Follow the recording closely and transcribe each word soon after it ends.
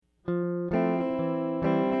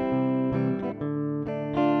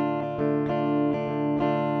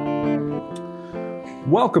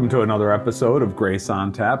Welcome to another episode of Grace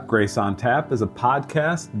on Tap. Grace on Tap is a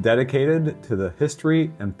podcast dedicated to the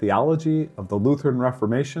history and theology of the Lutheran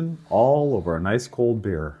Reformation, all over a nice cold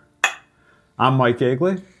beer. I'm Mike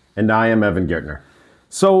Agley. And I am Evan Gertner.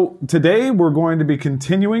 So today we're going to be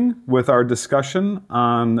continuing with our discussion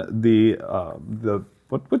on this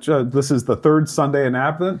is the third Sunday in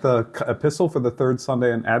Advent, the Epistle for the third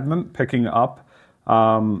Sunday in Advent, picking up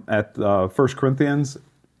at 1 Corinthians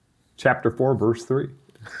chapter 4, verse 3.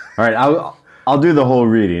 All right, I'll do the whole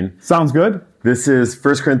reading. Sounds good. This is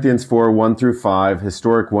 1 Corinthians 4, 1 through 5,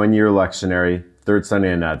 historic one-year lectionary, third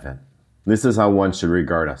Sunday in Advent. This is how one should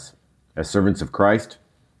regard us, as servants of Christ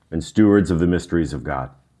and stewards of the mysteries of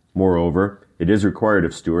God. Moreover, it is required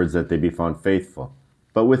of stewards that they be found faithful.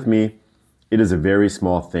 But with me, it is a very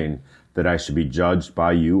small thing that I should be judged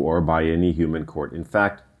by you or by any human court. In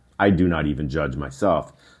fact, I do not even judge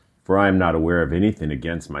myself, for I am not aware of anything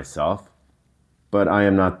against myself, but I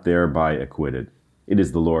am not thereby acquitted. It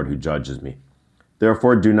is the Lord who judges me.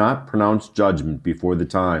 Therefore, do not pronounce judgment before the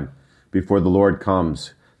time, before the Lord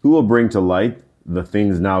comes, who will bring to light the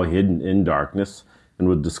things now hidden in darkness, and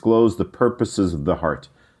will disclose the purposes of the heart.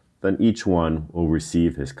 Then each one will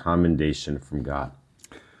receive his commendation from God.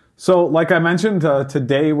 So, like I mentioned,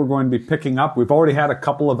 today we're going to be picking up. We've already had a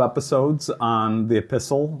couple of episodes on the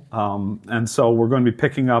epistle, and so we're going to be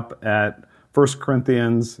picking up at 1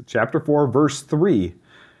 Corinthians chapter 4, verse 3.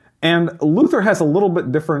 And Luther has a little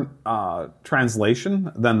bit different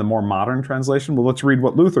translation than the more modern translation. Well, let's read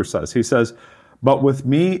what Luther says. He says, "But with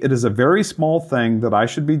me it is a very small thing that I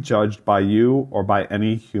should be judged by you or by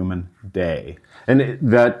any human day." And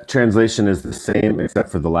that translation is the same except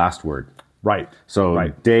for the last word. Right. So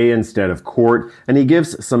right. Day instead of court. And he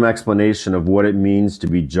gives some explanation of what it means to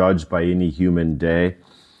be judged by any human day.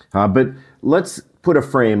 But let's put a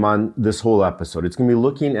frame on this whole episode. It's going to be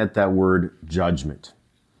looking at that word judgment.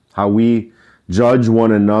 How we judge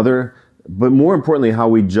one another, but more importantly, how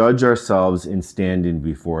we judge ourselves in standing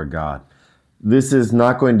before God. This is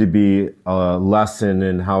not going to be a lesson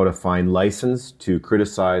in how to find license to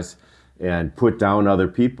criticize and put down other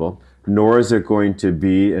people, nor is it going to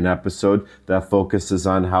be an episode that focuses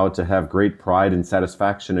on how to have great pride and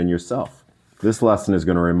satisfaction in yourself. This lesson is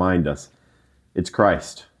going to remind us it's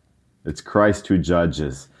Christ. It's Christ who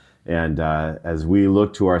judges. And as we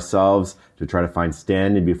look to ourselves to try to find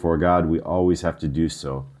standing before God, we always have to do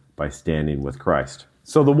so by standing with Christ.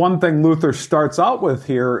 So the one thing Luther starts out with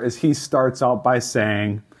here is he starts out by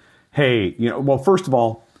saying, hey, first of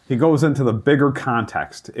all, he goes into the bigger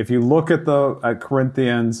context. If you look at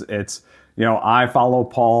Corinthians, it's, I follow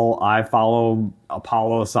Paul, I follow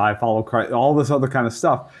Apollos, I follow Christ, all this other kind of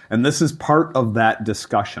stuff. And this is part of that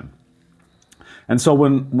discussion. And so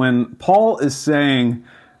when Paul is saying,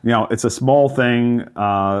 it's a small thing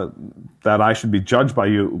that I should be judged by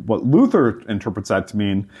you, what Luther interprets that to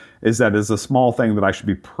mean is that it's a small thing that I should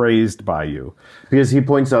be praised by you. Because he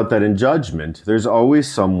points out that in judgment, there's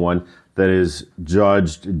always someone that is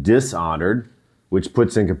judged dishonored, which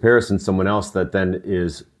puts in comparison someone else that then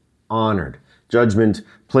is honored. Judgment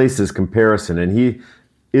places comparison, and he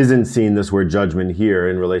isn't seeing this word judgment here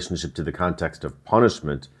in relationship to the context of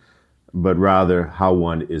punishment, but rather how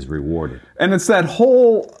one is rewarded. And it's that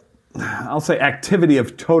whole, I'll say, activity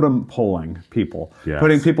of totem polling people. Yes.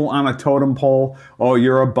 Putting people on a totem pole. Oh,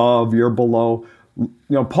 you're above, you're below.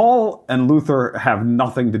 Paul and Luther have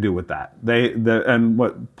nothing to do with that. And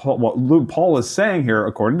what Paul is saying here,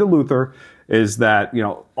 according to Luther, is that,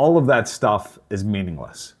 all of that stuff is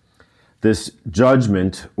meaningless. This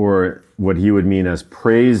judgment, or what he would mean as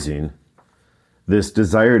praising, this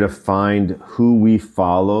desire to find who we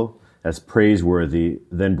follow as praiseworthy,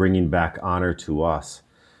 then bringing back honor to us,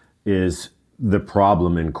 is the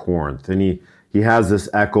problem in Corinth. And he has this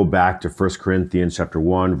echo back to 1 Corinthians chapter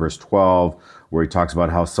 1, verse 12, where he talks about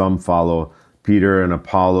how some follow Peter and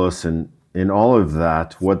Apollos, and in all of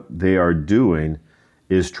that, what they are doing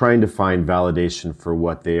is trying to find validation for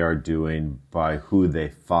what they are doing by who they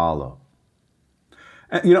follow.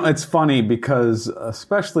 It's funny because,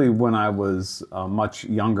 especially when I was a much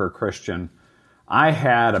younger Christian, I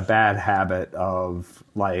had a bad habit of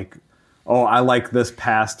I like this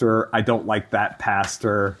pastor, I don't like that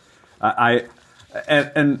pastor.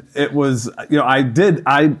 And it was,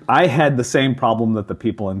 I had the same problem that the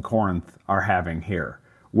people in Corinth are having here,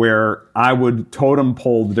 where I would totem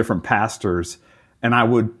pole the different pastors and I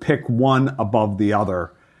would pick one above the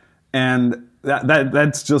other. And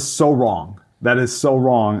that's just so wrong. That is so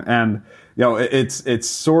wrong. And it's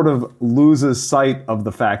sort of loses sight of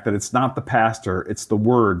the fact that it's not the pastor, it's the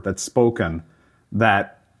word that's spoken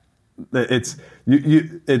that it's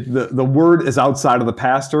the word is outside of the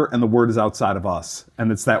pastor, and the word is outside of us,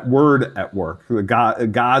 and it's that word at work,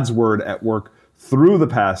 God's word at work through the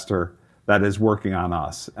pastor that is working on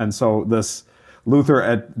us. And so this Luther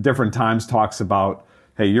at different times talks about,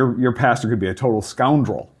 hey, your pastor could be a total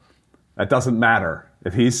scoundrel. That doesn't matter.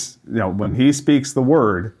 If he's, when he speaks the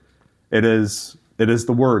word, it is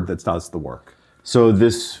the word that does the work. So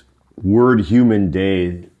this word human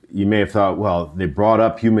day, you may have thought, well, they brought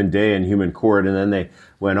up human day and human court, and then they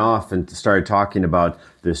went off and started talking about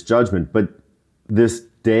this judgment. But this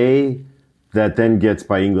day that then gets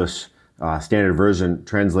by English Standard Version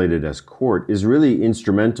translated as court is really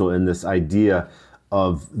instrumental in this idea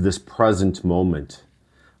of this present moment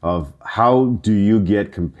of how do you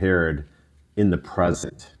get compared in the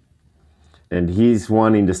present. And he's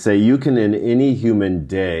wanting to say, you can in any human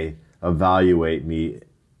day evaluate me,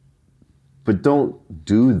 but don't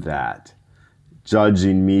do that,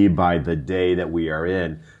 judging me by the day that we are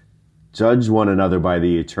in. Judge one another by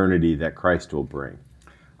the eternity that Christ will bring.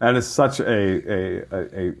 That is such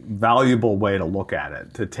a valuable way to look at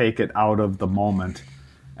it, to take it out of the moment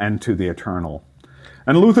and to the eternal.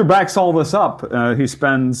 And Luther backs all this up. He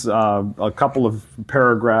spends a couple of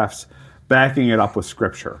paragraphs backing it up with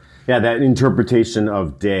Scripture. Yeah, that interpretation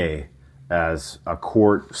of day as a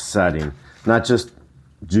court setting, not just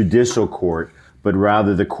judicial court, but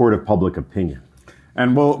rather the court of public opinion.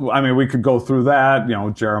 And we could go through that.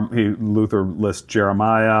 Luther lists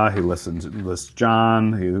Jeremiah. He lists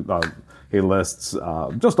John. He lists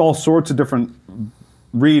just all sorts of different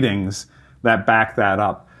readings that back that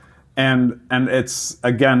up. And it's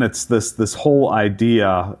this whole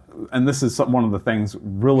idea, and this is one of the things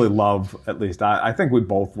really love. At least I think we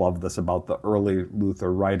both love this about the early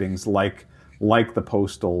Luther writings, like the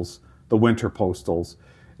Postils, the Winter Postils,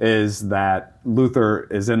 is that Luther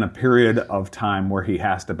is in a period of time where he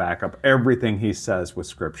has to back up everything he says with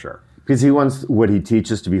Scripture. Because he wants what he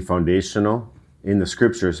teaches to be foundational in the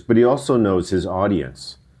Scriptures, but he also knows his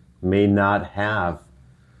audience may not have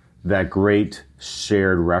that great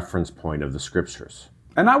shared reference point of the Scriptures.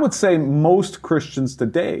 And I would say most Christians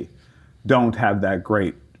today don't have that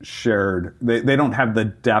great shared, they don't have the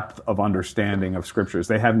depth of understanding of Scriptures.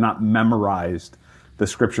 They have not memorized the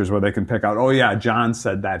Scriptures where they can pick out, oh yeah, John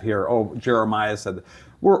said that here, oh, Jeremiah said that.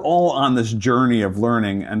 We're all on this journey of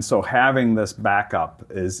learning, and so having this backup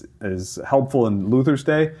is helpful in Luther's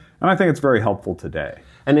day, and I think it's very helpful today.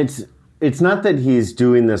 And it's not that he's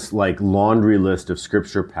doing this like laundry list of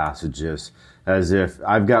Scripture passages as if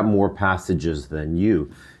I've got more passages than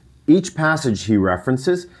you. Each passage he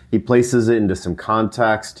references, he places it into some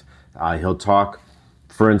context. He'll talk,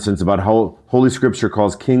 for instance, about how Holy Scripture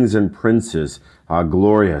calls kings and princes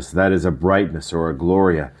glorious, that is a brightness or a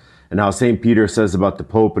gloria. And how St. Peter says about the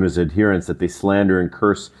Pope and his adherents that they slander and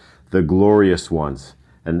curse the glorious ones.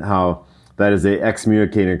 And how that is they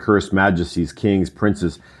excommunicate and curse majesties, kings,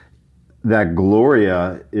 princes. That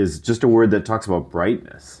gloria is just a word that talks about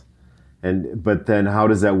brightness. But then how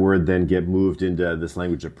does that word then get moved into this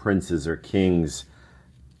language of princes or kings?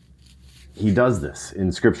 He does this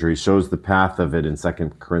in Scripture. He shows the path of it in 2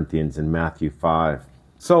 Corinthians and Matthew 5.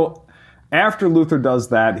 So after Luther does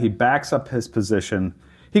that, he backs up his position.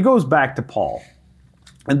 He goes back to Paul.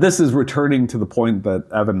 And this is returning to the point that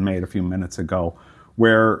Evan made a few minutes ago,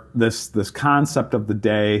 where this concept of the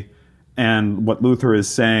day and what Luther is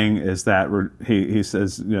saying is that he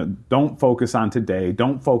says, don't focus on today,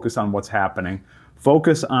 don't focus on what's happening,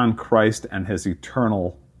 focus on Christ and his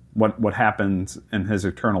eternal, what happens in his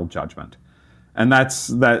eternal judgment. And that's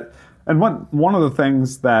that. And one of the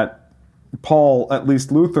things that Paul, at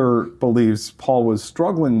least Luther believes Paul was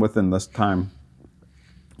struggling with in this time,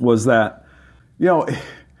 was that, you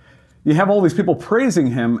have all these people praising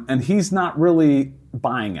him and he's not really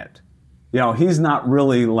buying it. He's not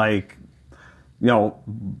really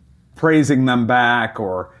praising them back,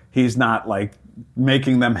 or he's not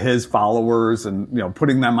making them his followers and,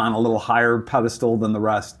 putting them on a little higher pedestal than the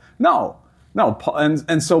rest. No.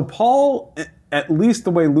 And so Paul, at least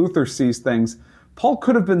the way Luther sees things, Paul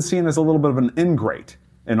could have been seen as a little bit of an ingrate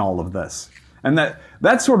in all of this. And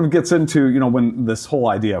that sort of gets into, when this whole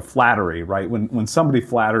idea of flattery, right? When somebody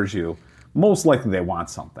flatters you, most likely they want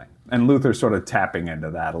something. And Luther's sort of tapping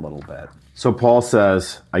into that a little bit. So Paul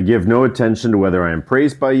says, I give no attention to whether I am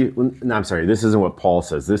praised by you. No, I'm sorry, this isn't what Paul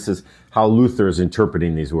says. This is how Luther is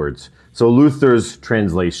interpreting these words. So Luther's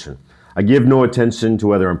translation, I give no attention to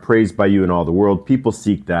whether I'm praised by you in all the world. People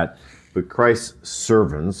seek that, but Christ's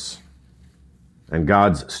servants and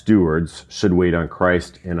God's stewards should wait on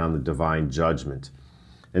Christ and on the divine judgment.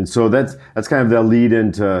 And so that's kind of the lead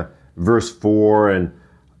into verse 4. And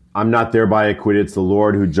I'm not thereby acquitted. It's the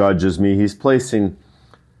Lord who judges me. He's placing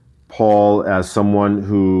Paul as someone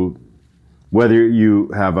who, whether you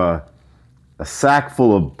have a sack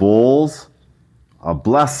full of bulls, a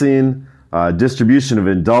blessing, a distribution of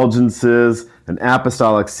indulgences, an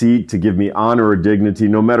apostolic seat to give me honor or dignity,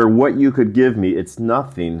 no matter what you could give me, it's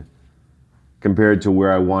nothing compared to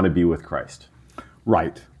where I want to be with Christ.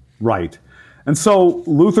 Right. And so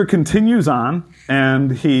Luther continues on,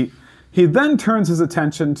 and he then turns his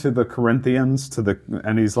attention to the Corinthians,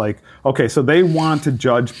 and he's like, okay, so they want to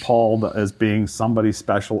judge Paul as being somebody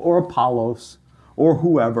special, or Apollos, or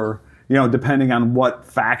whoever, depending on what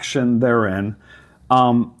faction they're in.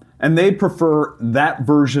 And they prefer that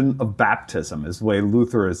version of baptism, is the way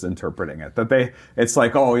Luther is interpreting it. It's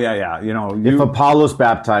like, oh yeah, if Apollos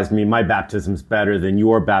baptized me, my baptism's better than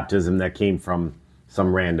your baptism that came from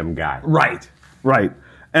some random guy. Right.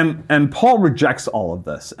 And Paul rejects all of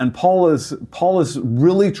this. And Paul is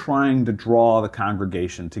really trying to draw the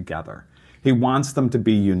congregation together. He wants them to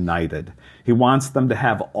be united. He wants them to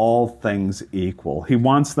have all things equal. He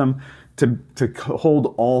wants them to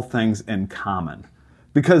hold all things in common.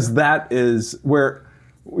 Because that is where,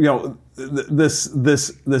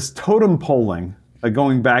 this totem polling,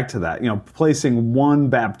 going back to that, placing one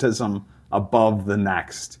baptism above the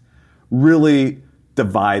next, really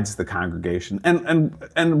divides the congregation.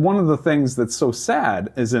 And one of the things that's so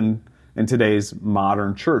sad is in today's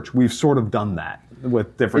modern church, we've sort of done that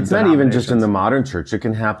with different It's not even just in the modern church. It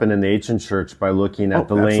can happen in the ancient church by looking at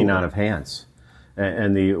the laying on of hands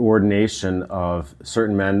and the ordination of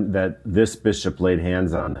certain men that this bishop laid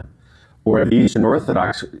hands on them. Or the Eastern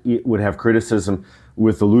Orthodox would have criticism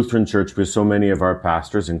with the Lutheran Church because so many of our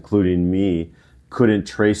pastors, including me, couldn't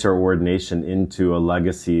trace our ordination into a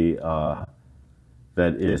legacy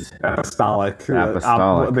that is apostolic.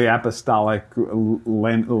 The apostolic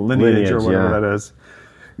lineage or whatever that is.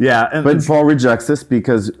 Yeah. But Paul rejects this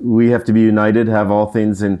because we have to be united, have all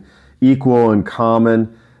things in equal and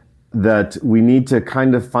common, that we need to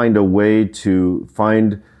kind of find a way to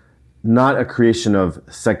find not a creation of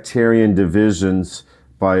sectarian divisions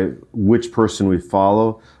by which person we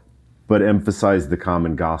follow, but emphasize the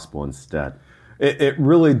common gospel instead. It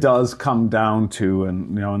really does come down to,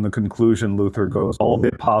 and in the conclusion, Luther goes, all the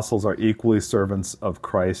apostles are equally servants of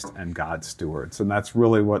Christ and God's stewards. And that's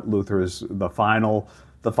really what Luther is, the final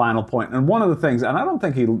point. And one of the things, and I don't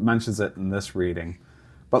think he mentions it in this reading,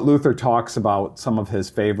 but Luther talks about some of his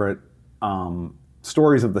favorite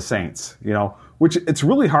stories of the saints, which it's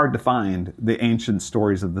really hard to find the ancient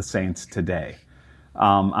stories of the saints today.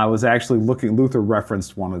 I was actually looking, Luther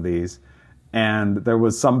referenced one of these, and there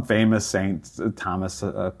was some famous saint, Thomas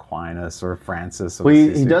Aquinas or Francis. Well,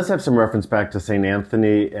 he does have some reference back to St.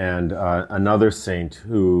 Anthony and another saint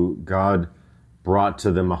who God brought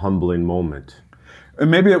to them a humbling moment. And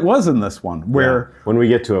maybe it was in this one where... Yeah. When we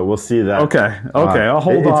get to it, we'll see that. Okay, I'll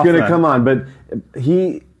hold off. It's going to come on, but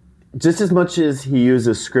he, just as much as he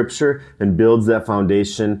uses Scripture and builds that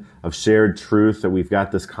foundation of shared truth that we've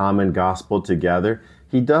got this common gospel together,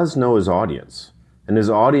 he does know his audience. And his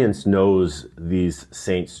audience knows these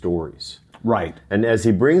saint stories. Right. And as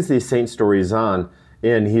he brings these saint stories on,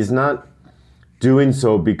 and he's not doing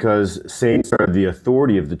so because saints are the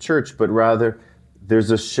authority of the church, but rather there's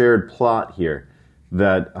a shared plot here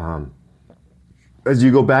that as you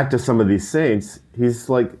go back to some of these saints, he's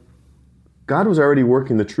like, God was already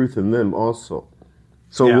working the truth in them also.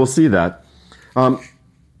 So We'll see that.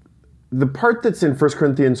 The part that's in 1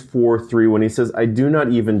 Corinthians 4:3 when he says, I do not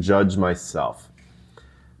even judge myself.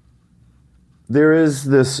 There is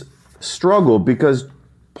this struggle because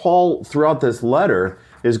Paul, throughout this letter,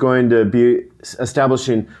 is going to be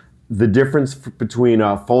establishing the difference between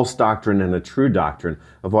a false doctrine and a true doctrine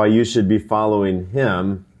of why you should be following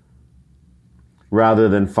him rather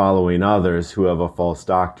than following others who have a false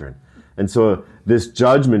doctrine. And so this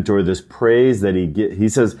judgment or this praise that he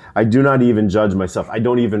says, I do not even judge myself. I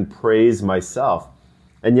don't even praise myself.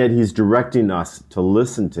 And yet he's directing us to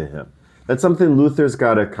listen to him. That's something Luther's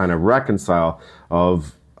got to kind of reconcile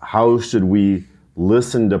of how should we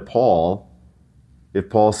listen to Paul if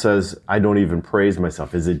Paul says, I don't even praise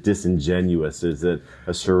myself. Is it disingenuous? Is it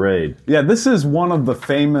a charade? Yeah, this is one of the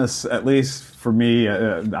famous, at least for me,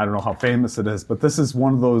 I don't know how famous it is, but this is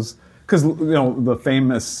one of those, because the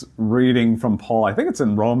famous reading from Paul, I think it's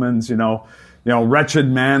in Romans, wretched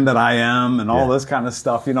man that I am, and all this kind of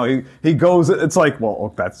stuff. He goes, it's like,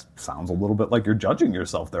 well, that sounds a little bit like you're judging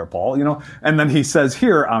yourself there, Paul, And then he says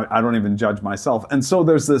here, I don't even judge myself. And so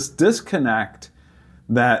there's this disconnect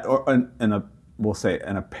we'll say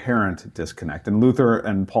an apparent disconnect. And Luther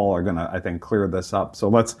and Paul are going to, I think, clear this up. So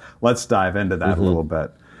let's dive into that a little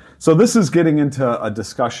bit. So this is getting into a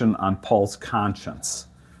discussion on Paul's conscience.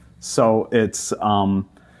 So it's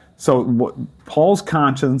Paul's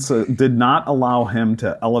conscience did not allow him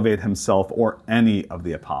to elevate himself or any of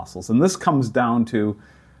the apostles. And this comes down to,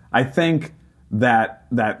 I think,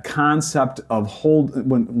 that concept of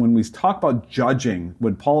when we talk about judging,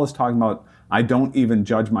 when Paul is talking about, I don't even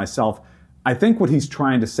judge myself, I think what he's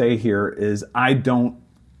trying to say here is I don't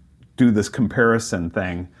do this comparison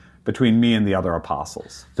thing between me and the other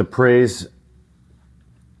apostles. The praise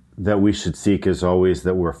that we should seek is always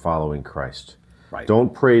that we're following Christ. Right.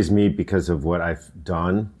 Don't praise me because of what I've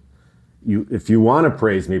done. If you want to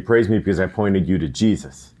praise me because I pointed you to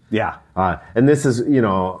Jesus. Yeah. And this is,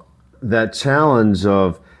 that challenge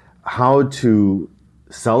of how to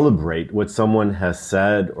celebrate what someone has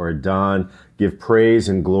said or done, give praise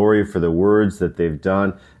and glory for the words that they've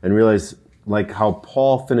done, and realize, like how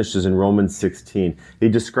Paul finishes in Romans 16, he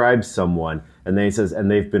describes someone and then he says, and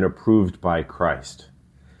they've been approved by Christ.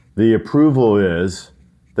 The approval is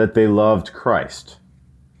that they loved Christ.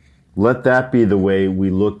 Let that be the way we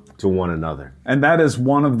look to one another. And that is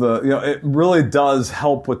one of the, it really does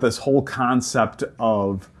help with this whole concept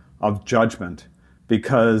of judgment,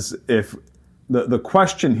 because if the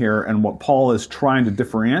question here and what Paul is trying to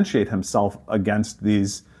differentiate himself against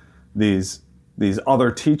these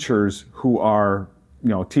other teachers who are,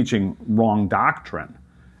 teaching wrong doctrine,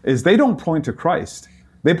 is they don't point to Christ.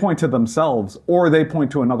 They point to themselves, or they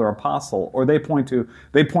point to another apostle, or they point to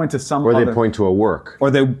some or other, they point to a work.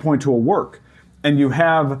 Or they point to a work. And you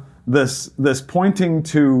have this pointing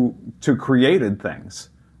to created things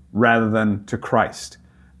rather than to Christ.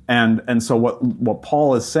 And so what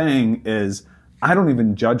Paul is saying is, I don't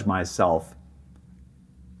even judge myself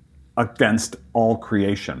against all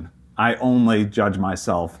creation. I only judge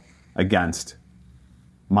myself against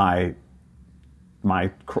as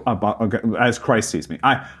Christ sees me.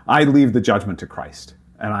 I leave the judgment to Christ,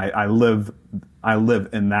 and I live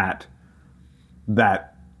in that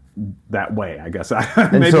way, I guess.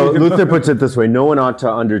 And so Luther puts it this way: no one ought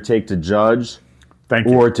to undertake to judge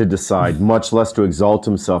or to decide, much less to exalt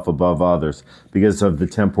himself above others, because of the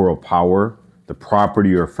temporal power, the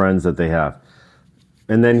property or friends that they have.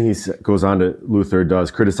 And then he goes on to, Luther does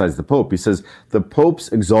criticize the Pope. He says, the Pope's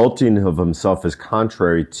exalting of himself is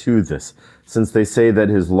contrary to this, since they say that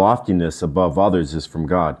his loftiness above others is from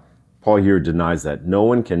God. Paul here denies that. No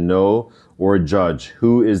one can know or judge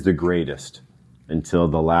who is the greatest until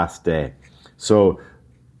the last day. So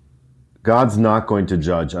God's not going to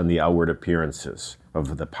judge on the outward appearances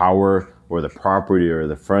of the power or the property or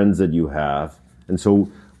the friends that you have. And so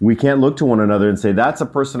we can't look to one another and say, that's a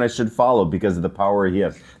person I should follow because of the power he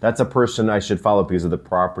has. That's a person I should follow because of the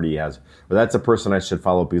property he has. Or that's a person I should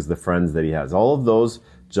follow because of the friends that he has. All of those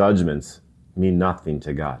judgments mean nothing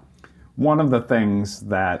to God. One of the things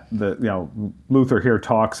that Luther here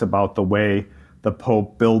talks about, the way the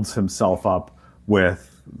Pope builds himself up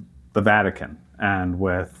with the Vatican and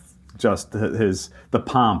with just the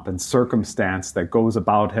pomp and circumstance that goes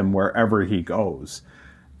about him wherever he goes.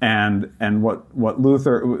 And what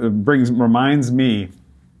Luther reminds me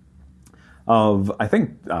of, I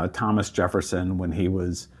think, Thomas Jefferson when he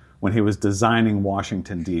was designing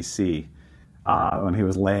Washington, D.C., when he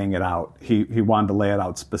was laying it out. He wanted to lay it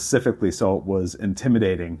out specifically so it was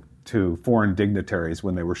intimidating to foreign dignitaries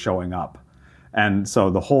when they were showing up. And so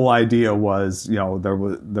the whole idea was, there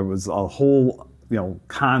was a whole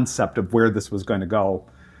concept of where this was going to go,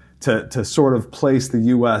 to sort of place the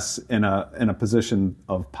U.S. in a position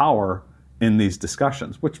of power in these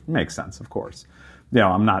discussions, which makes sense, of course.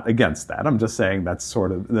 I'm not against that. I'm just saying that's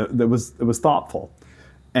sort of it was thoughtful,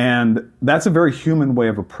 and that's a very human way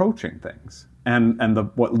of approaching things. And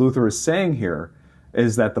what Luther is saying here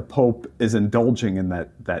is that the Pope is indulging in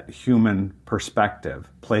that human perspective,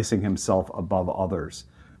 placing himself above others.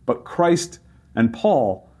 But Christ and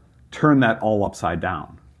Paul turn that all upside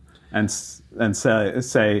down and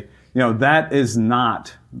say, that is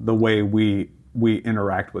not the way we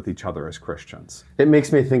interact with each other as Christians. It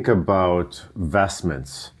makes me think about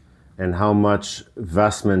vestments and how much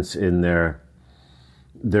vestments in their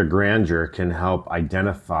grandeur can help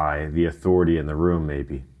identify the authority in the room,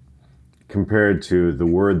 maybe, compared to the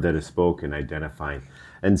word that is spoken, identifying.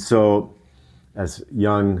 And so as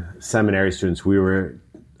young seminary students,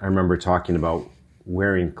 I remember talking about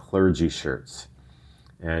wearing clergy shirts.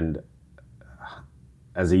 And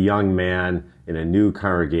as a young man in a new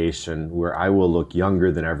congregation where I will look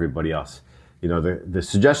younger than everybody else, the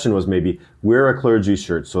suggestion was maybe wear a clergy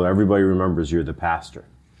shirt so everybody remembers you're the pastor.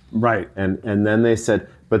 Right. And then they said,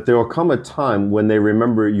 but there will come a time when they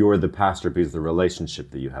remember you're the pastor because of the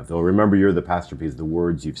relationship that you have. They'll remember you're the pastor because of the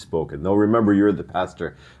words you've spoken. They'll remember you're the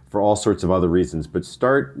pastor for all sorts of other reasons, but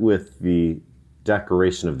start with the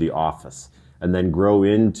decoration of the office and then grow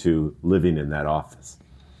into living in that office.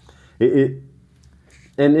 And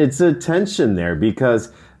it's a tension there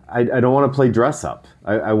because I don't want to play dress up.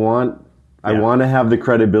 I want to have the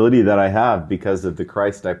credibility that I have because of the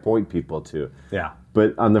Christ I point people to. Yeah.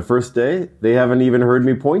 But on the first day, they haven't even heard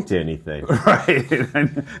me point to anything. Right.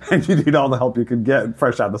 And you need all the help you can get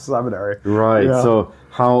fresh out of seminary. Right. Yeah. So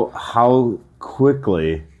how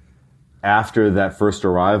quickly after that first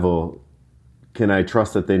arrival can I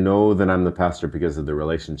trust that they know that I'm the pastor because of the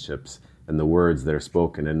relationships and the words that are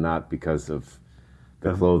spoken and not because of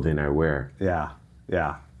the clothing I wear? Yeah.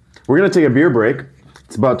 Yeah. We're going to take a beer break.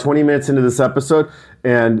 It's about 20 minutes into this episode,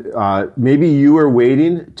 and maybe you were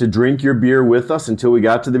waiting to drink your beer with us until we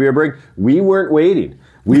got to the beer break. We weren't waiting.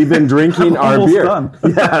 We've been drinking our beer. Done.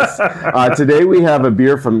 Yes. Today we have a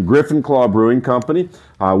beer from Griffin Claw Brewing Company,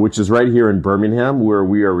 which is right here in Birmingham, where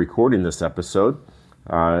we are recording this episode.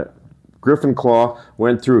 Griffin Claw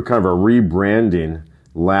went through kind of a rebranding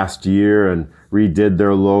last year and redid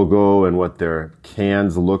their logo and what their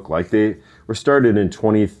cans look like. They were started in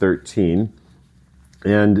 2013.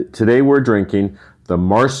 And today we're drinking the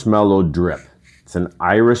Marshmallow Drip. It's an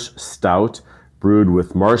Irish stout brewed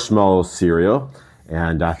with marshmallow cereal.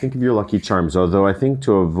 And think of your Lucky Charms, although I think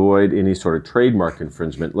to avoid any sort of trademark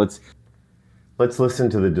infringement, let's listen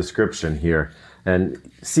to the description here and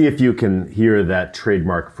see if you can hear that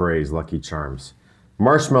trademark phrase, Lucky Charms.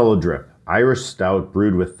 Marshmallow Drip, Irish stout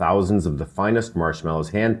brewed with thousands of the finest marshmallows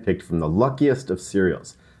handpicked from the luckiest of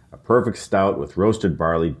cereals. A perfect stout with roasted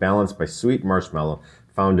barley balanced by sweet marshmallow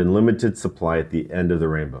found in limited supply at the end of the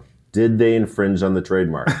rainbow. Did they infringe on the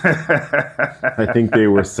trademark? I think they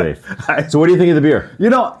were safe. So what do you think of the beer? You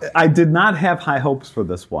know, I did not have high hopes for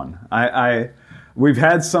this one. We've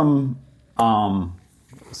had some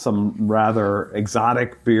rather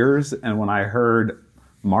exotic beers, and when I heard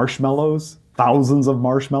marshmallows, thousands of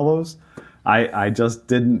marshmallows, I just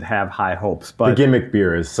didn't have high hopes. But the gimmick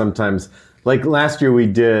beer is sometimes, like last year we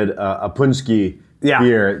did a Punchki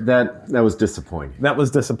beer. That was disappointing. That was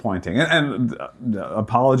disappointing. And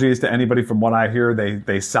apologies to anybody. From what I hear,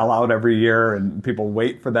 they sell out every year and people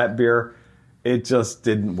wait for that beer. It just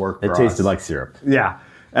didn't work for us. It tasted like syrup. Yeah.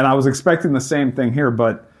 And I was expecting the same thing here,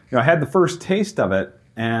 but I had the first taste of it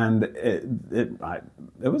and it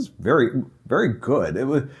was very, very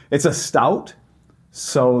good. It's a stout.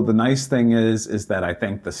 So the nice thing is that I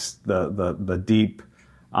think the deep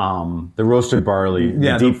the roasted barley,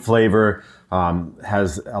 the deep flavor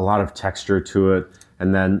has a lot of texture to it,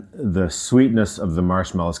 and then the sweetness of the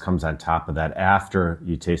marshmallows comes on top of that after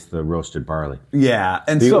you taste the roasted barley. Yeah,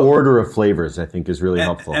 and the order of flavors I think is really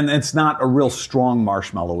helpful. And it's not a real strong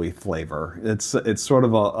marshmallowy flavor. It's sort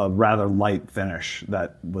of a rather light finish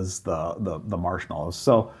that was the marshmallows.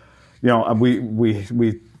 So,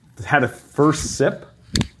 we had a first sip.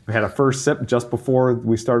 We had a first sip just before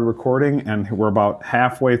we started recording, and we're about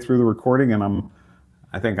halfway through the recording, and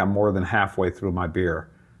I think I'm more than halfway through my beer.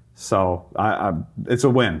 So it's a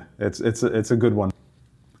win. It's a good one.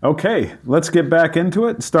 Okay, let's get back into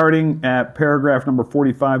it. Starting at paragraph number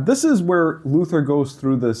 45. This is where Luther goes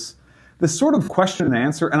through this sort of question and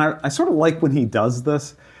answer, and I sort of like when he does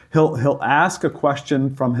this. He'll ask a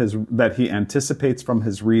question that he anticipates from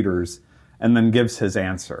his readers, and then gives his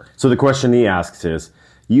answer. So the question he asks is,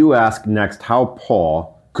 you ask next how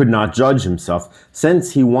Paul could not judge himself,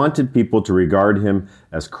 since he wanted people to regard him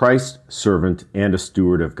as Christ's servant and a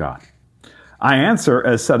steward of God. I answer,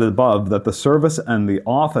 as said above, that the service and the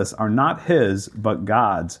office are not his, but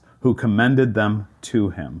God's, who commended them to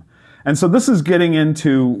him. And so this is getting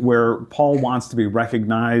into where Paul wants to be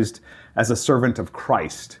recognized as a servant of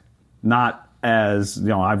Christ, not as,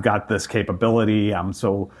 I've got this capability, I'm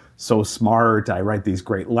so smart, I write these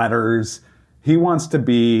great letters. He wants to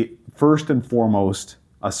be, first and foremost,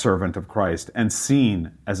 a servant of Christ and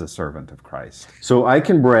seen as a servant of Christ. So I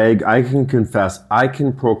can brag, I can confess, I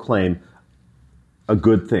can proclaim a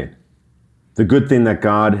good thing. The good thing that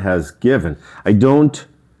God has given. I don't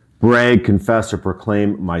brag, confess, or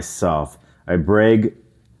proclaim myself. I brag,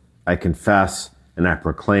 I confess, and I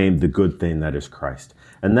proclaim the good thing that is Christ.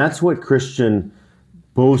 And that's what Christian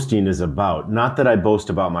boasting is about. Not that I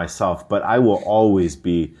boast about myself, but I will always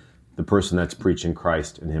be the person that's preaching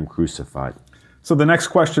Christ and him crucified. So the next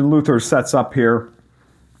question Luther sets up here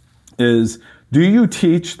is, do you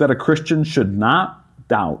teach that a Christian should not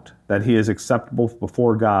doubt that he is acceptable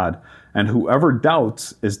before God, and whoever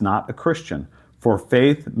doubts is not a Christian? For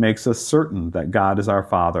faith makes us certain that God is our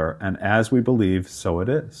Father, and as we believe, so it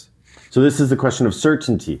is. So this is the question of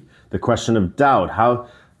certainty, the question of doubt.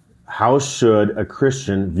 how should a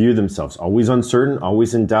Christian view themselves? Always uncertain,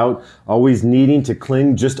 always in doubt, always needing to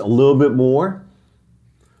cling just a little bit more?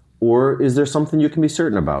 Or is there something you can be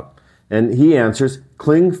certain about? And he answers,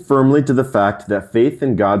 cling firmly to the fact that faith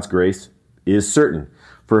in God's grace is certain.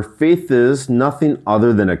 For faith is nothing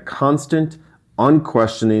other than a constant,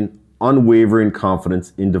 unquestioning, unwavering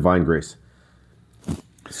confidence in divine grace.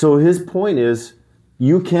 So his point is,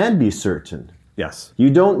 you can be certain. Yes. You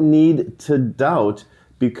don't need to doubt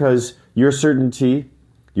because your certainty,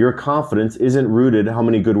 your confidence isn't rooted in how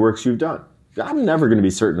many good works you've done. I'm never going to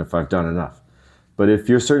be certain if I've done enough. But if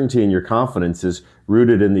your certainty and your confidence is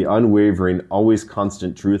rooted in the unwavering, always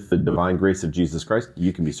constant truth, the divine grace of Jesus Christ,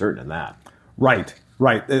 you can be certain in that. Right.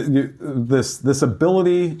 This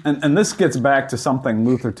ability, and this gets back to something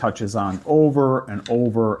Luther touches on over and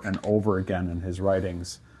over and over again in his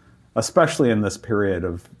writings, especially in this period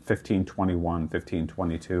of 1521,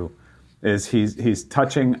 1522, is he's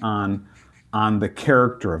touching on the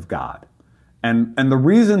character of God. And the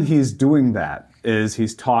reason he's doing that is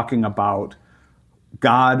he's talking about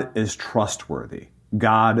God is trustworthy.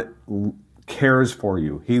 God cares for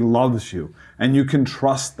you. He loves you. And you can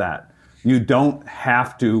trust that. You don't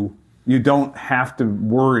have to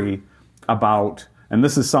worry about, and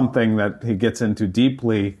this is something that he gets into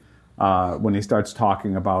deeply when he starts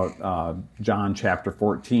talking about John chapter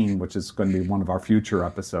 14, which is going to be one of our future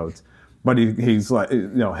episodes. But he's like,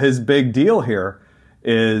 his big deal here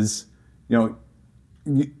is, it's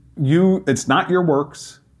not your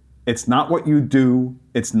works. It's not what you do.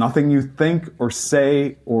 It's nothing you think or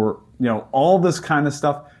say or, all this kind of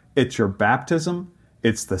stuff. It's your baptism.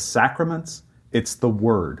 It's the sacraments. It's the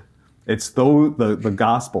word. It's the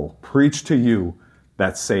gospel preached to you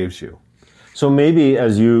that saves you. So maybe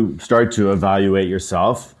as you start to evaluate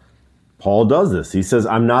yourself, Paul does this. He says,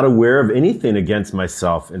 I'm not aware of anything against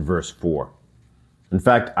myself in verse 4. In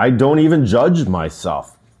fact, I don't even judge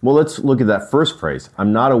myself. Well, let's look at that first phrase.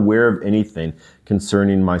 I'm not aware of anything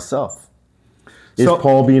concerning myself. Is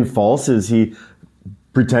Paul being false? Is he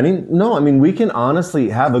pretending? No, we can honestly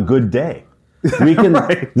have a good day. We can,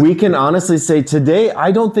 right. We can honestly say, today,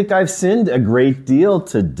 I don't think I've sinned a great deal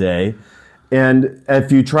today. And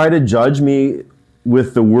if you try to judge me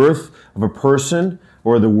with the worth of a person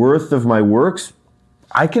or the worth of my works,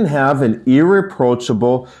 I can have an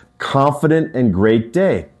irreproachable, confident, and great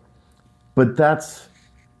day. But that's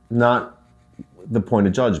not the point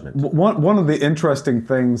of judgment. One of the interesting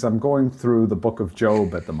things, I'm going through the book of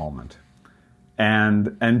Job at the moment.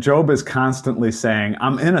 And Job is constantly saying,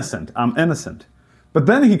 I'm innocent. But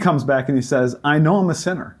then he comes back and he says, I know I'm a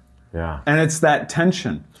sinner. Yeah. And it's that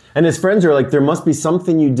tension. And his friends are like, there must be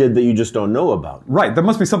something you did that you just don't know about. Right. There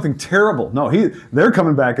must be something terrible. No, they're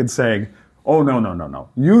coming back and saying, oh, no.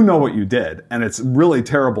 You know what you did. And it's really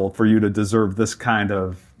terrible for you to deserve this kind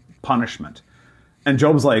of punishment. And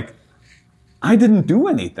Job's like, I didn't do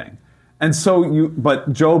anything. And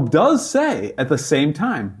but Job does say at the same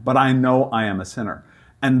time, but I know I am a sinner.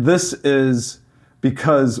 And this is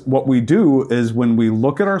because what we do is when we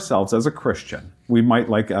look at ourselves as a Christian, we might,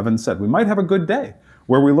 like Evan said, we might have a good day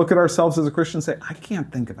where we look at ourselves as a Christian and say, I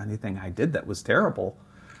can't think of anything I did that was terrible.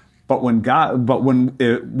 But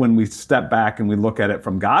when we step back and we look at it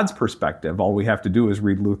from God's perspective, all we have to do is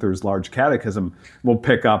read Luther's Large Catechism. We'll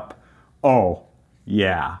pick up, oh,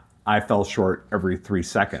 yeah, I fell short every 3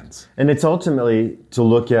 seconds. And it's ultimately to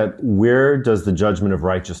look at where does the judgment of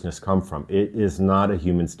righteousness come from. It is not a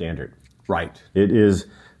human standard. Right. It is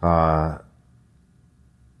a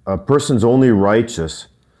person's only righteous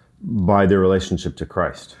by their relationship to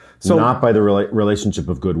Christ, not by the relationship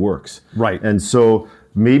of good works. Right. And so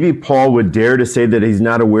maybe Paul would dare to say that he's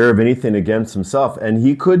not aware of anything against himself, and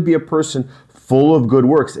he could be a person full of good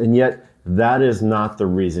works, and yet that is not the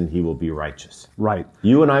reason he will be righteous. Right.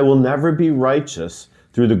 You and I will never be righteous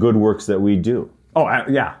through the good works that we do. Oh,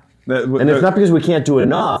 yeah. And it's not because we can't do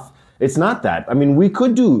enough. It's not that. We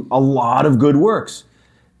could do a lot of good works.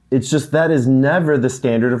 It's just that is never the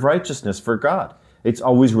standard of righteousness for God. It's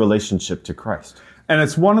always relationship to Christ. And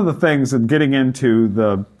it's one of the things, and getting into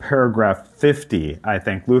the paragraph 50, I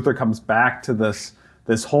think, Luther comes back to this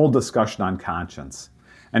whole discussion on conscience.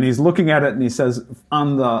 And he's looking at it and he says,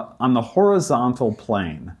 on the horizontal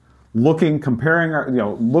plane, looking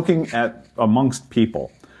at amongst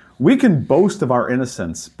people, we can boast of our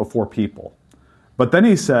innocence before people. But then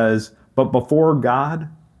he says, but before God,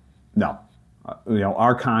 no.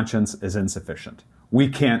 Our conscience is insufficient. We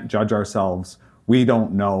can't judge ourselves. We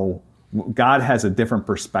don't know. God has a different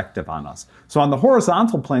perspective on us. So on the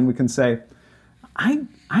horizontal plane, we can say, I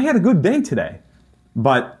had a good day today.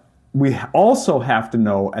 But we also have to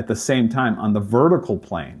know at the same time on the vertical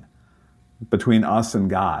plane between us and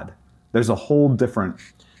God, There's a whole different...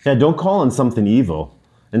 Yeah, don't call on something evil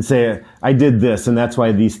and say, I did this and that's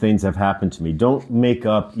why these things have happened to me. Don't make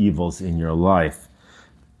up evils in your life.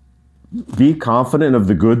 Be confident of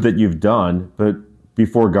the good that you've done, but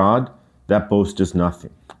before God, that boast is nothing.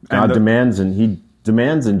 God demands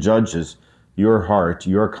and judges your heart,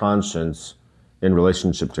 your conscience in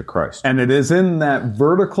relationship to Christ. And it is in that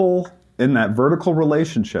vertical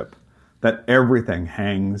relationship that everything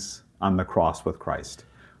hangs on the cross with Christ.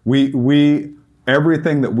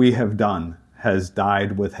 Everything that we have done has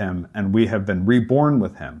died with him, and we have been reborn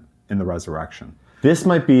with him in the resurrection. This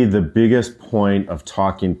might be the biggest point of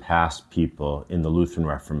talking past people in the Lutheran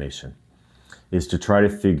Reformation, is to try to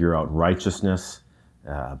figure out righteousness,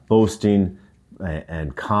 boasting,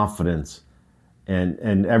 and confidence.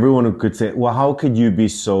 And everyone could say, well, how could you be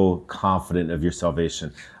so confident of your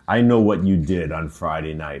salvation? I know what you did on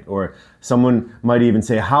Friday night. Or someone might even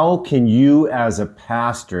say, how can you as a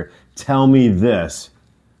pastor tell me this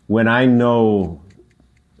when I know,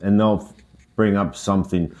 and they'll bring up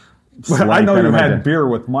something. I know you had beer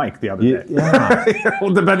with Mike the other day. Yeah.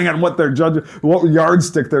 Well, depending on what they're judging, what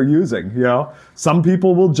yardstick they're using, some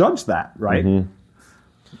people will judge that, right? Mm-hmm.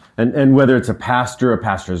 And whether it's a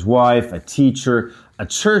pastor's wife, a teacher, a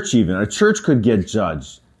church even, a church could get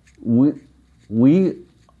judged. We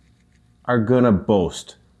are going to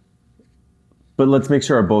boast. But let's make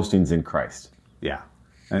sure our boasting's in Christ. Yeah.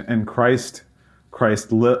 And Christ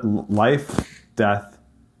life, death,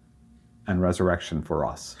 and resurrection for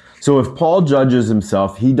us. So if Paul judges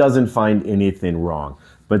himself, he doesn't find anything wrong.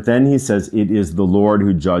 But then he says, it is the Lord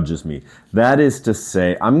who judges me. That is to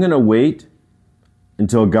say, I'm going to wait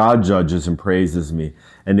until God judges and praises me.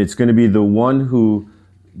 And it's going to be the one who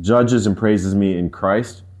judges and praises me in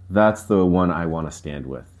Christ. That's the one I want to stand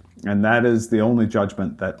with. And that is the only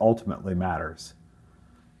judgment that ultimately matters.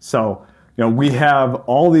 So, we have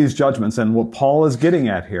all these judgments, and what Paul is getting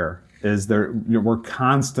at here is we're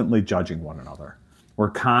constantly judging one another. We're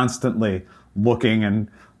constantly looking and,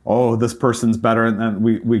 this person's better, and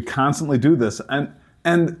we constantly do this.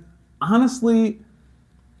 And honestly,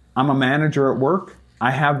 I'm a manager at work. I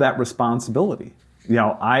have that responsibility.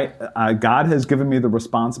 God has given me the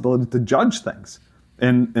responsibility to judge things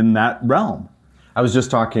in that realm. I was just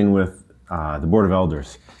talking with the Board of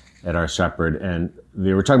Elders at our Shepherd, and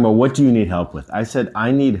they were talking about, what do you need help with? I said,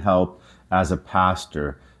 I need help as a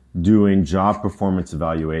pastor doing job performance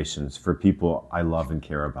evaluations for people I love and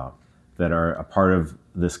care about that are a part of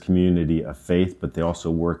this community of faith, but they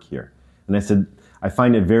also work here. And I said, I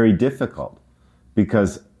find it very difficult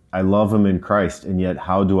because I love them in Christ, and yet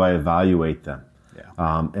how do I evaluate them?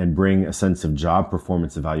 And bring a sense of job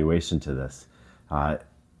performance evaluation to this?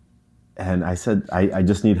 And I said, I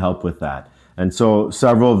just need help with that. And so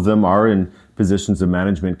several of them are in positions of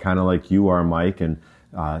management, kind of like you are, Mike, and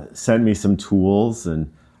sent me some tools.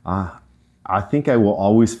 And I think I will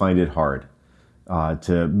always find it hard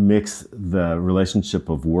to mix the relationship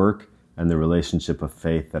of work and the relationship of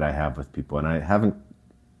faith that I have with people. And I haven't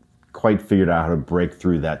quite figured out how to break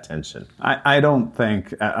through that tension. I don't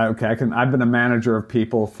think, I've been a manager of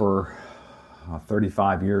people for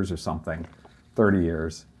 35 years or something, 30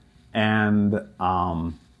 years. And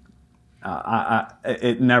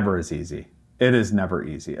it never is easy. It is never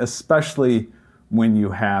easy, especially when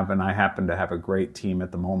you have, and I happen to have a great team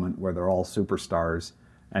at the moment where they're all superstars,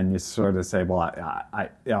 and you sort of say, well,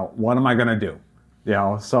 what am I going to do?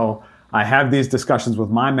 So I have these discussions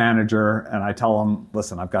with my manager, and I tell them,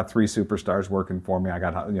 listen, I've got 3 superstars working for me. I've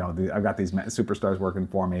got these superstars working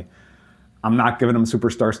for me. I'm not giving them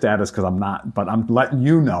superstar status because I'm not, but I'm letting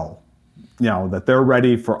you know, that they're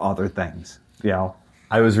ready for other things.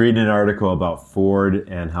 I was reading an article about Ford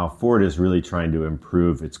and how Ford is really trying to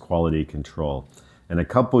improve its quality control. And a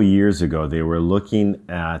couple years ago, they were looking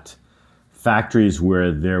at factories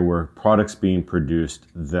where there were products being produced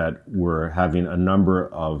that were having a number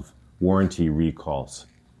of warranty recalls.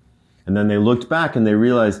 And then they looked back and they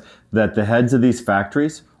realized that the heads of these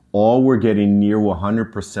factories all were getting near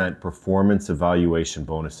 100% performance evaluation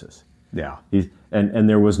bonuses. Yeah. And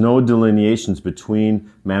there was no delineations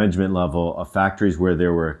between management level of factories where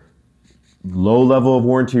there were low level of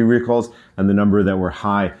warranty recalls and the number that were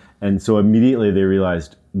high. And so immediately they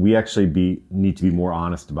realized we actually need to be more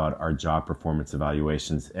honest about our job performance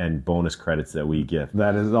evaluations and bonus credits that we give.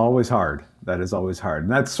 That is always hard.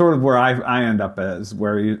 And that's sort of where I end up as,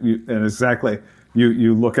 where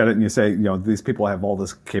you look at it and you say, these people have all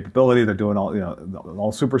this capability. They're doing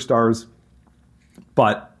all superstars.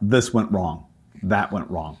 But this went wrong. That went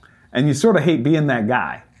wrong. And you sort of hate being that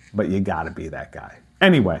guy, but you got to be that guy.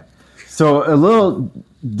 Anyway. So a little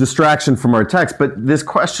distraction from our text, but this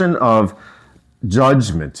question of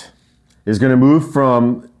judgment. is going to move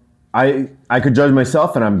from, I could judge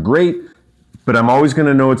myself and I'm great, but I'm always going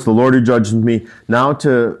to know it's the Lord who judges me. Now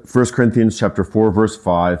to 1 Corinthians chapter 4, verse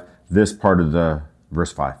 5, this part of the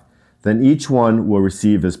verse 5. Then each one will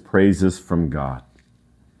receive his praises from God.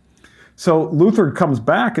 So Luther comes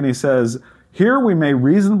back and he says, here we may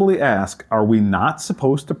reasonably ask, are we not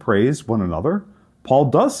supposed to praise one another? Paul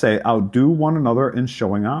does say, outdo one another in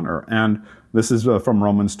showing honor. And this is from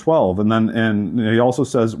Romans 12. And he also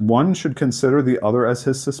says, one should consider the other as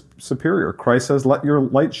his superior. Christ says, let your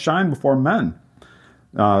light shine before men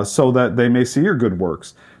so that they may see your good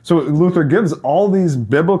works. So Luther gives all these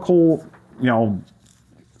biblical,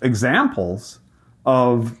 examples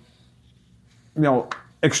of,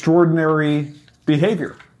 extraordinary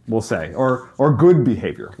behavior, we'll say, or good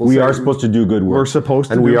behavior. We are supposed to do good work. We're supposed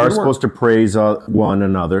to and do we are good work. supposed to praise one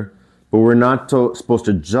another, but we're not supposed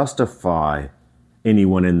to justify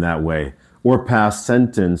anyone in that way or pass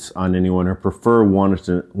sentence on anyone or prefer one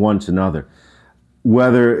to another.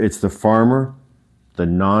 Whether it's the farmer, the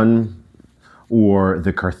nun, or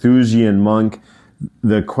the Carthusian monk,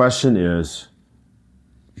 the question is,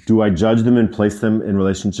 do I judge them and place them in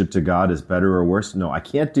relationship to God as better or worse? No, I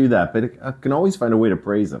can't do that, but I can always find a way to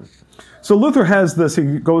praise them. So Luther has this,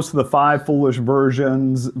 he goes to the 5 foolish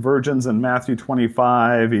virgins in Matthew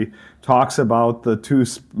 25. He talks about the 2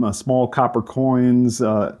 small copper coins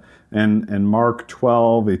in Mark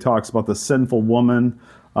 12. He talks about the sinful woman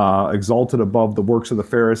exalted above the works of the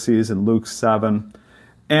Pharisees in Luke 7.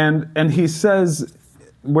 And he says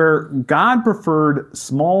where God preferred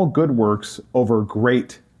small good works over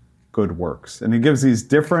great good works. And he gives these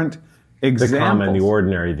different examples. The common, the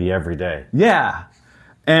ordinary, the everyday. Yeah.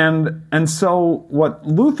 And so what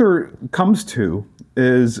Luther comes to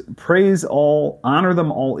is praise all, honor them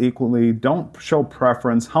all equally, don't show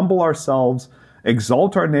preference, humble ourselves,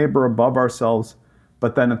 exalt our neighbor above ourselves,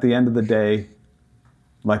 but then at the end of the day,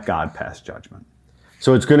 let God pass judgment.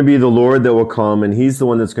 So it's going to be the Lord that will come, and he's the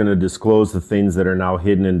one that's going to disclose the things that are now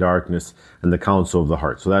hidden in darkness and the counsel of the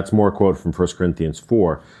heart. So that's more quote from 1 Corinthians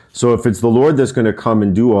 4. So if it's the Lord that's going to come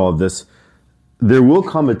and do all of this, there will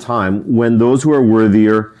come a time when those who are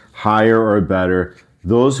worthier, higher, or better,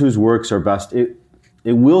 those whose works are best, it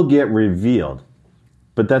will get revealed.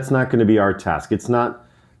 But that's not going to be our task. It's not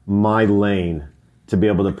my lane to be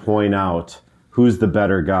able to point out who's the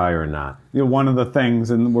better guy or not. One of the things,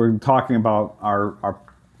 and we're talking about our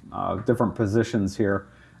different positions here,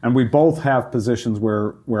 and we both have positions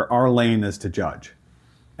where our lane is to judge.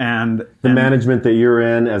 And the management that you're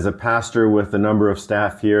in as a pastor with a number of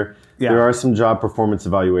staff here, there are some job performance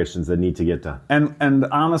evaluations that need to get done. And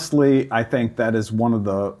honestly, I think that is one of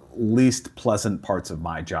the least pleasant parts of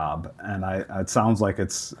my job. And it sounds like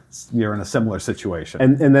you're in a similar situation.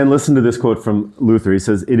 And then listen to this quote from Luther. He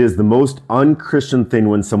says, it is the most un-Christian thing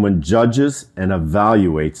when someone judges and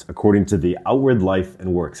evaluates according to the outward life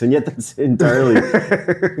and works. And yet that's entirely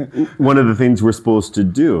one of the things we're supposed to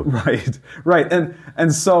do. Right.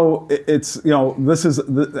 And so it's, this is,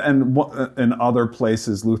 and in other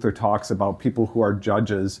places, Luther talks about people who are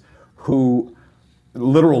judges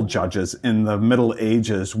literal judges in the Middle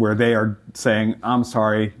Ages, where they are saying, I'm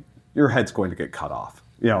sorry, your head's going to get cut off.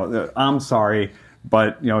 I'm sorry,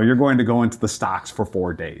 but you're going to go into the stocks for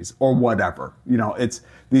 4 days or whatever. It's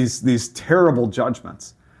these terrible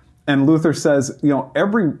judgments. And Luther says,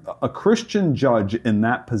 a Christian judge in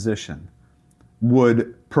that position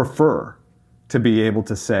would prefer to be able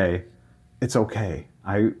to say, it's okay.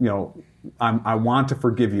 I want to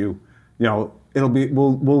forgive you.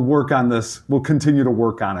 We'll work on this. We'll continue to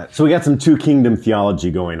work on it. So we got some 2 kingdom theology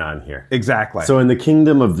going on here. Exactly. So in the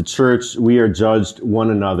kingdom of the church, we are judged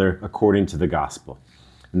one another according to the gospel.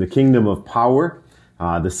 In the kingdom of power,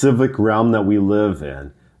 the civic realm that we live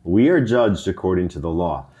in, we are judged according to the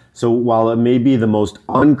law. So while it may be the most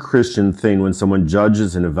un-Christian thing when someone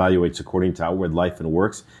judges and evaluates according to outward life and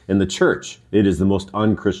works, in the church, it is the most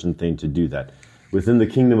un-Christian thing to do that. Within the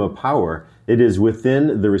kingdom of power, it is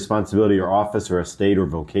within the responsibility or office or estate or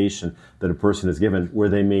vocation that a person is given where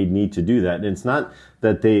they may need to do that. And it's not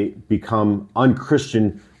that they become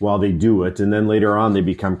un-Christian while they do it and then later on they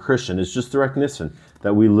become Christian. It's just the recognition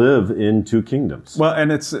that we live in 2 kingdoms. Well,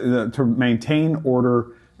 and it's to maintain order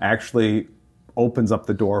actually opens up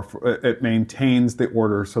the door. It maintains the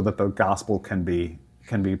order so that the gospel can be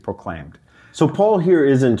proclaimed. So Paul here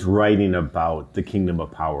isn't writing about the kingdom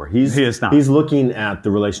of power. He is not. He's looking at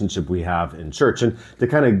the relationship we have in church. And to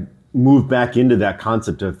kind of move back into that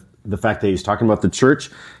concept of the fact that he's talking about the church,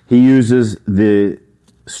 he uses the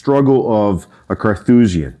struggle of a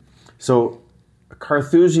Carthusian. So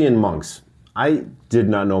Carthusian monks, I did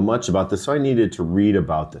not know much about this, so I needed to read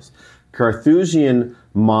about this. Carthusian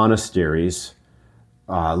monasteries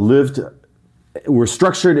were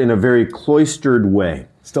structured in a very cloistered way.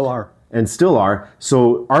 Still are. And still are.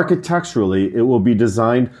 So architecturally, it will be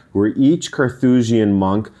designed where each Carthusian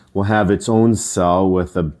monk will have its own cell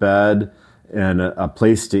with a bed and a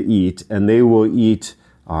place to eat. And they will eat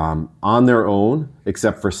on their own,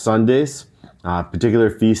 except for Sundays, particular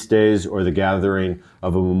feast days, or the gathering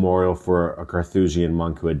of a memorial for a Carthusian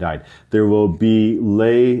monk who had died. There will be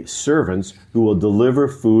lay servants who will deliver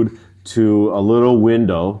food to a little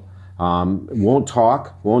window. Won't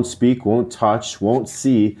talk, won't speak, won't touch, won't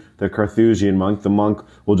see the Carthusian monk. The monk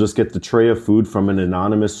will just get the tray of food from an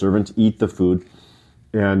anonymous servant, eat the food,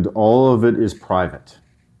 and all of it is private.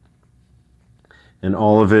 And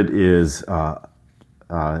all of it is,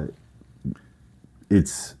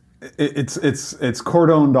 it's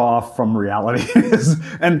cordoned off from reality.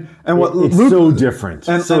 and what it's so different,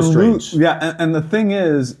 so strange. And the thing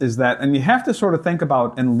is that, and you have to sort of think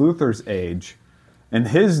about in Luther's age, in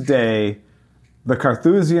his day, the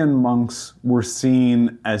Carthusian monks were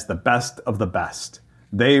seen as the best of the best.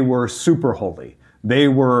 They were super holy. They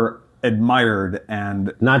were admired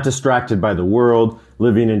and not distracted by the world,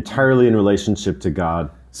 living entirely in relationship to God.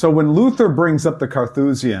 So when Luther brings up the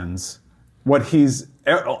Carthusians, what he's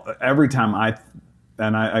every time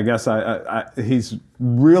I guess he's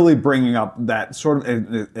really bringing up that sort of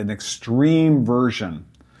an extreme version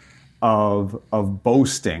of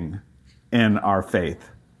boasting in our faith,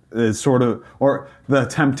 is sort of, or the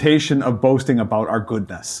temptation of boasting about our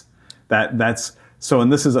goodness. That's so,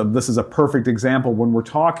 and this is a perfect example when we're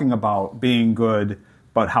talking about being good,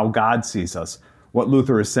 but how God sees us. What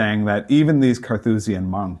Luther is saying, that even these Carthusian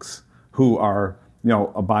monks who are,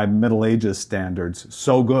 by Middle Ages standards,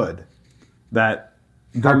 so good that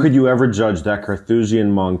how could you ever judge that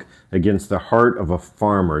Carthusian monk against the heart of a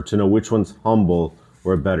farmer to know which one's humble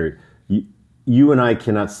or better? You and I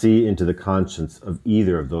cannot see into the conscience of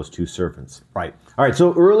either of those two servants. Right. All right,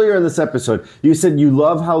 so earlier in this episode, you said you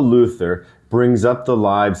love how Luther brings up the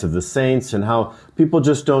lives of the saints and how people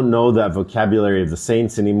just don't know that vocabulary of the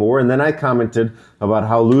saints anymore. And then I commented about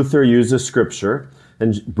how Luther uses Scripture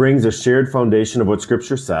and brings a shared foundation of what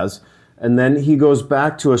Scripture says. And then he goes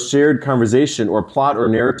back to a shared conversation or plot or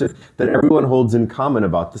narrative that everyone holds in common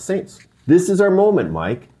about the saints. This is our moment,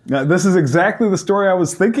 Mike. Yeah, this is exactly the story I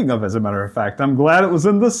was thinking of, as a matter of fact. I'm glad it was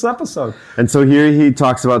in this episode. And so here he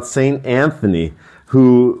talks about Saint Anthony,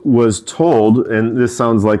 who was told, and this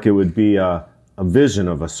sounds like it would be a vision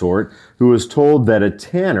of a sort, who was told that a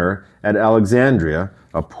tanner at Alexandria,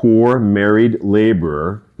 a poor married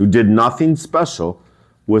laborer who did nothing special,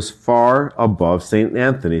 was far above Saint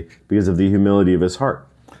Anthony because of the humility of his heart.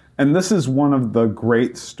 And this is one of the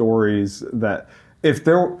great stories that, if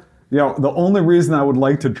there, the only reason I would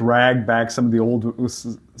like to drag back some of the old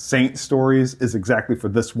saint stories is exactly for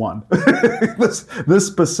this one. this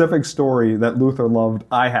specific story that Luther loved,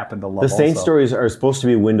 I happen to love. The saint also. stories are supposed to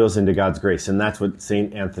be windows into God's grace, and that's what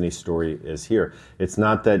Saint Anthony's story is here. It's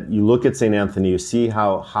not that you look at Saint Anthony, you see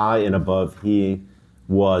how high and above he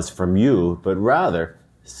was from you, but rather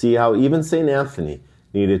see how even Saint Anthony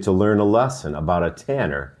needed to learn a lesson about a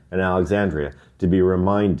tanner in Alexandria to be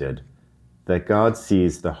reminded that God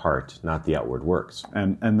sees the heart, not the outward works.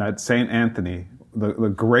 And that Saint Anthony, the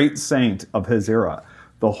great saint of his era,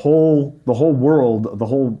 the whole world, the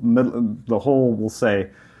whole we'll say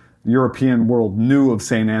European world knew of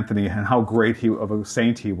Saint Anthony and how great of a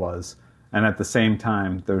saint he was. And at the same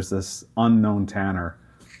time, there's this unknown tanner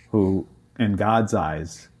who, in God's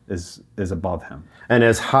eyes, is above him. And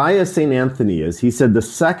as high as St. Anthony is, he said the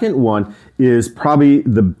second one is probably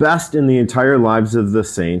the best in the entire lives of the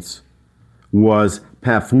saints, was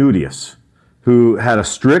Paphnutius, who had a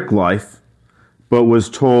strict life, but was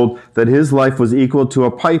told that his life was equal to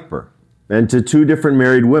a piper and to two different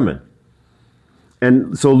married women.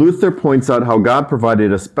 And so Luther points out how God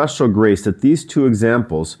provided a special grace that these two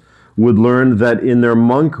examples would learn that in their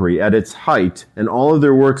monkery at its height and all of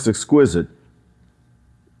their works exquisite,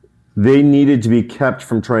 they needed to be kept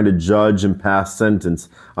from trying to judge and pass sentence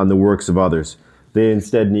on the works of others. They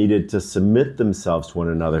instead needed to submit themselves to one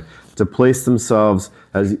another, to place themselves,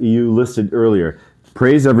 as you listed earlier,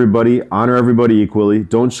 praise everybody, honor everybody equally,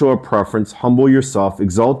 don't show a preference, humble yourself,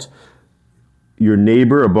 exalt your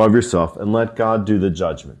neighbor above yourself, and let God do the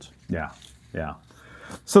judgment. Yeah.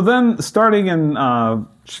 So then, starting in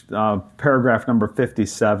paragraph number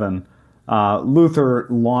 57, Luther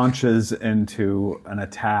launches into an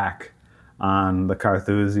attack on the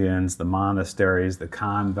Carthusians, the monasteries, the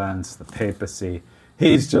convents, the papacy.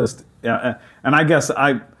 He's just, and I guess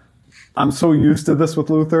I'm so used to this with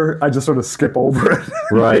Luther, I just sort of skip over it.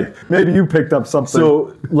 Right. Maybe you picked up something.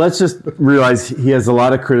 So let's just realize he has a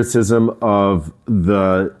lot of criticism of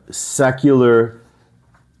the secular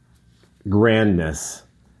grandness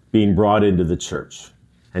being brought into the church.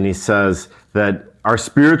 And he says that our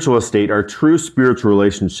spiritual estate, our true spiritual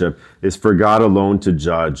relationship is for God alone to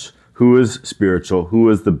judge who is spiritual, who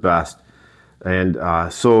is the best. And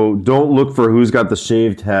so don't look for who's got the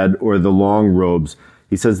shaved head or the long robes.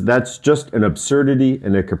 He says that's just an absurdity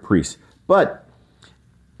and a caprice. But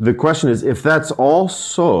the question is, if that's all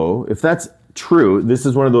so, if that's true, this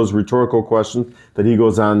is one of those rhetorical questions that he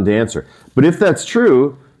goes on to answer. But if that's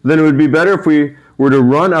true, then it would be better if we were to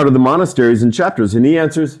run out of the monasteries and chapters. And he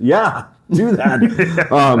answers, yeah, do that.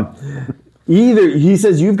 Either, he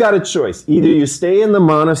says, you've got a choice. Either you stay in the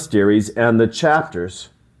monasteries and the chapters,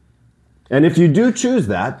 and if you do choose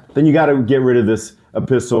that, then you got to get rid of this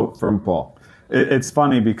epistle from Paul. It's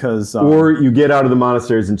funny because... or you get out of the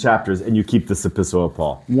monasteries and chapters and you keep this epistle of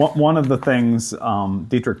Paul. One of the things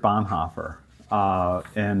Dietrich Bonhoeffer,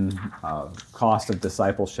 in Cost of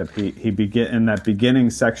Discipleship, he in that beginning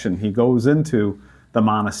section, he goes into the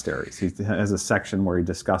monasteries. He has a section where he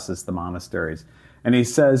discusses the monasteries. And he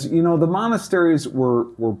says, the monasteries were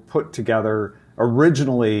put together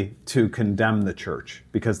originally to condemn the church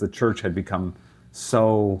because the church had become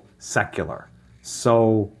so secular,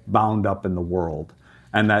 so bound up in the world,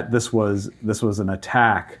 and that this was an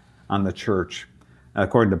attack on the church,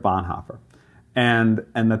 according to Bonhoeffer, and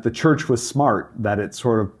that the church was smart, that it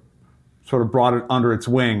sort of brought it under its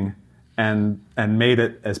wing and made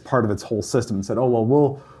it as part of its whole system, and said, oh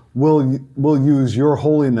well, we'll use your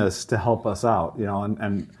holiness to help us out,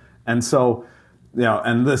 and so.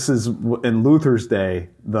 And this is, in Luther's day,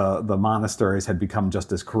 the monasteries had become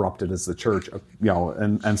just as corrupted as the church,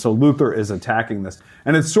 and so Luther is attacking this.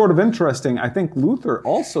 And it's sort of interesting, I think Luther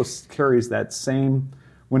also carries that same,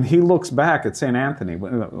 when he looks back at St. Anthony,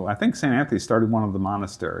 I think St. Anthony started one of the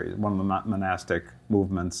monasteries, one of the monastic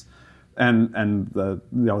movements, and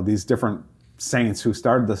these different saints who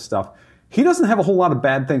started this stuff. He doesn't have a whole lot of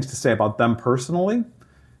bad things to say about them personally.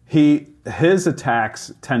 His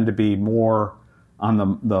attacks tend to be more on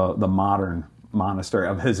the modern monastery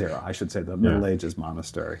of his era, I should say, the Middle Ages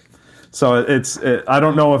monastery. So I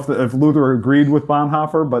don't know if Luther agreed with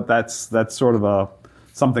Bonhoeffer, but that's sort of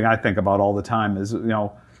something I think about all the time. Is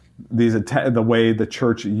the way the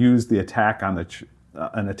church used the attack on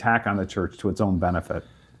the church to its own benefit.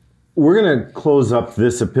 We're going to close up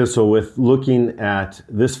this epistle with looking at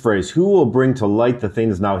this phrase: "Who will bring to light the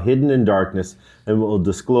things now hidden in darkness, and will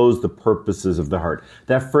disclose the purposes of the heart?"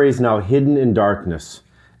 That phrase, "now hidden in darkness,"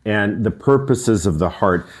 and the purposes of the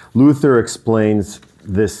heart. Luther explains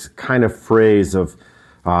this kind of phrase of,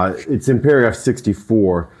 it's in paragraph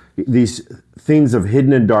 64, these things of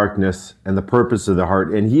hidden in darkness and the purpose of the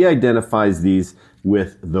heart. And he identifies these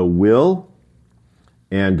with the will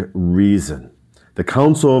and reason. The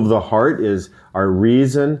counsel of the heart is our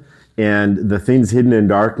reason, and the things hidden in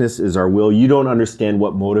darkness is our will. You don't understand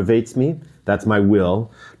what motivates me. That's my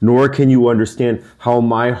will. Nor can you understand how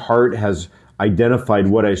my heart has identified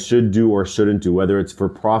what I should do or shouldn't do, whether it's for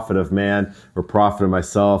profit of man or profit of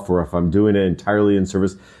myself, or if I'm doing it entirely in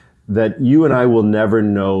service. That you and I will never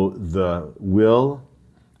know the will,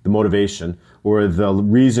 the motivation, or the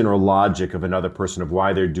reason or logic of another person of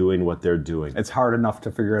why they're doing what they're doing. It's hard enough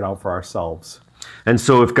to figure it out for ourselves. And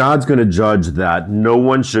so if God's going to judge that, no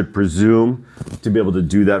one should presume to be able to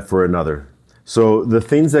do that for another. So the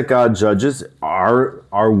things that God judges are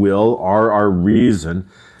our will, are our reason,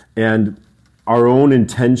 and our own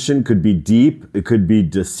intention could be deep, it could be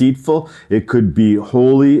deceitful, it could be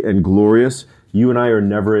holy and glorious. You and I are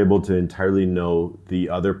never able to entirely know the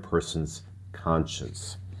other person's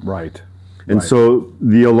conscience. Right. And so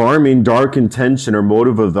the alarming dark intention or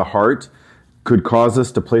motive of the heart could cause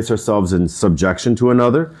us to place ourselves in subjection to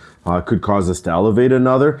another, could cause us to elevate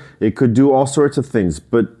another. It could do all sorts of things,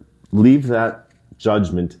 but leave that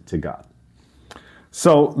judgment to God.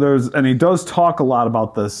 So and he does talk a lot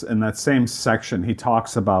about this in that same section. He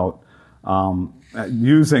talks about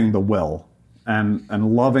using the will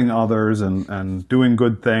and loving others and doing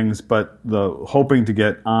good things, but the hoping to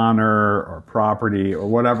get honor or property or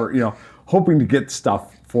whatever, hoping to get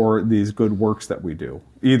stuff for these good works that we do,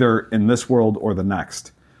 either in this world or the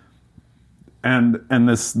next. And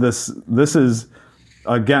this is,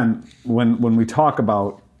 again, when we talk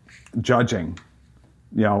about judging,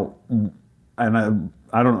 and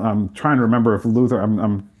I'm trying to remember if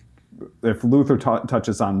Luther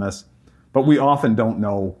touches on this, but we often don't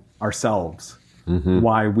know ourselves.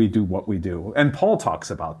 why we do what we do. And Paul talks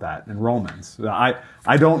about that in Romans. I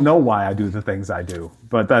don't know why I do the things I do,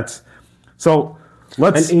 but that's so.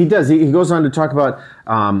 Let's. And he does. He goes on to talk about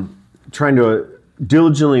trying to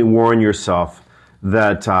diligently warn yourself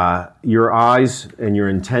that your eyes and your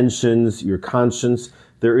intentions, your conscience,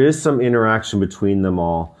 there is some interaction between them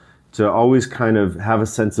all. To always kind of have a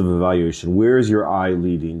sense of evaluation. Where is your eye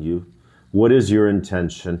leading you? What is your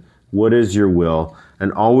intention? What is your will?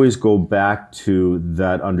 And always go back to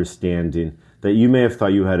that understanding that you may have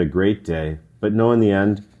thought you had a great day, but no, in the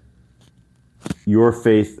end, your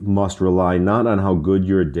faith must rely not on how good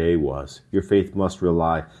your day was. Your faith must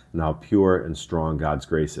rely on how pure and strong God's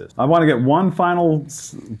grace is. I want to get one final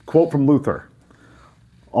quote from Luther.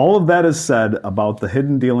 All of that is said about the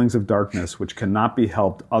hidden dealings of darkness, which cannot be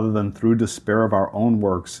helped other than through despair of our own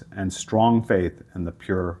works and strong faith in the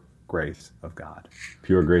pure grace of God.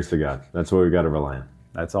 Pure grace of God. That's what we've got to rely on.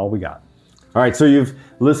 That's all we got. All right, so you've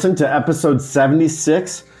listened to episode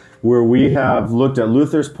 76, where we have looked at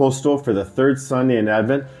Luther's Postil for the third Sunday in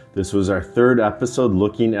Advent. This was our third episode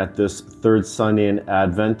looking at this third Sunday in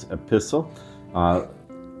Advent epistle.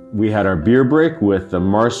 We had our beer break with the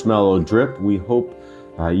marshmallow drip. We hope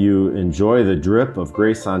you enjoy the drip of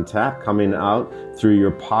Grace on Tap coming out through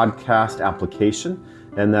your podcast application,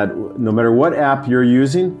 and that no matter what app you're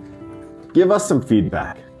using, give us some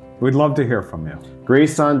feedback. We'd love to hear from you.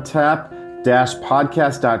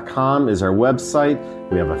 GraceOnTap-podcast.com is our website.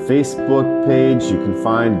 We have a Facebook page. You can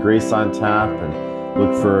find Grace on Tap and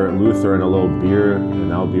look for Luther and a little beer,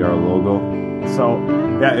 and that'll be our logo. So,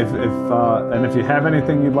 yeah, if you have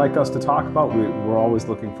anything you'd like us to talk about, we're always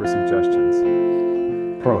looking for suggestions.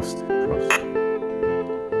 Prost.